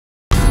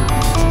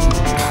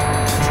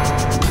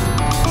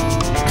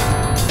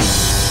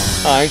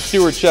I'm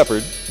Stuart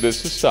Shepard.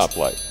 This is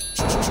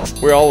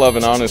Stoplight. We all love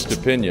an honest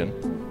opinion.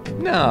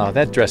 No,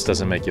 that dress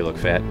doesn't make you look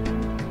fat.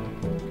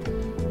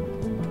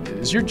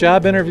 Is your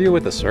job interview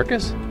with the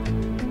circus?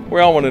 We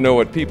all want to know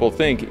what people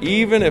think,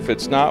 even if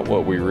it's not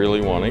what we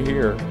really want to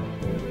hear.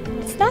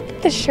 It's not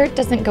that the shirt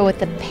doesn't go with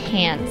the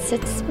pants.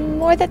 It's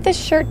more that the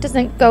shirt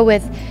doesn't go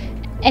with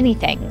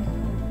anything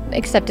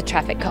except a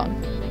traffic cone.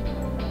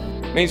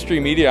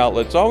 Mainstream media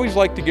outlets always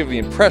like to give the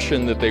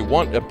impression that they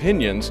want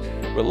opinions,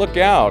 but look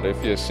out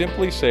if you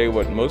simply say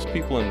what most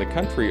people in the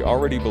country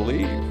already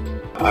believe.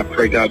 I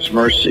pray God's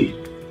mercy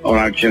on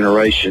our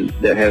generation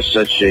that has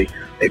such a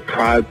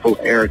prideful,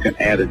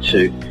 arrogant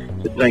attitude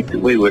to think that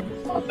we would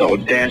have the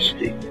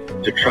audacity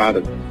to try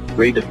to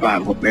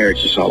redefine what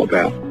marriage is all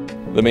about.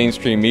 The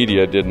mainstream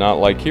media did not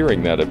like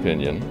hearing that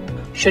opinion.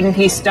 Shouldn't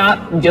he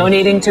stop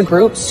donating to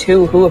groups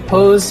who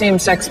oppose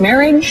same-sex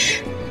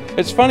marriage?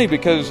 It's funny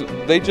because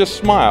they just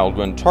smiled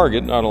when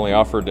Target not only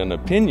offered an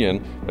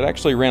opinion, but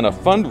actually ran a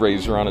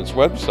fundraiser on its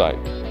website.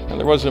 And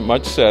there wasn't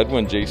much said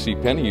when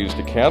JCPenney used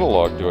a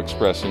catalog to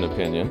express an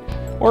opinion,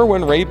 or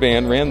when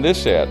Ray-Ban ran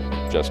this ad,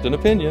 just an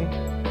opinion.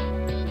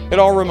 It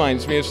all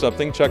reminds me of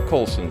something Chuck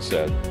Colson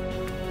said.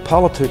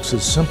 Politics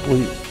is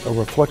simply a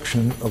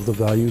reflection of the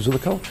values of the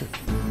culture.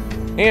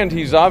 And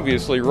he's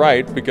obviously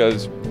right,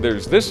 because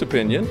there's this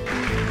opinion.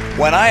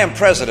 When I am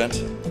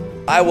president,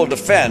 I will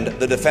defend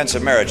the Defense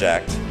of Marriage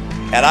Act.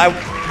 And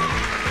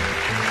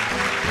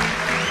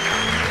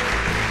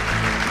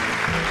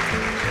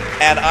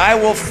I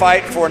will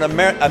fight for an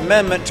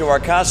amendment to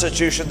our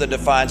Constitution that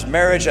defines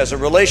marriage as a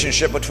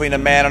relationship between a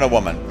man and a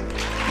woman.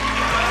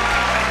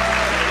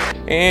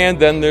 And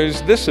then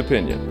there's this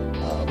opinion.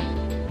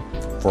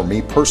 For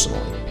me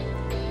personally,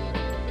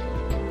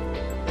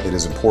 it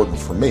is important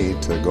for me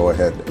to go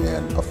ahead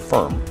and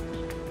affirm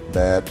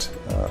that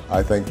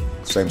I think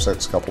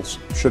same-sex couples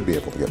should be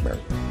able to get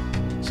married.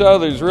 So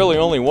there's really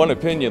only one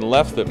opinion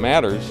left that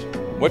matters.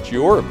 What's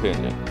your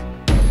opinion?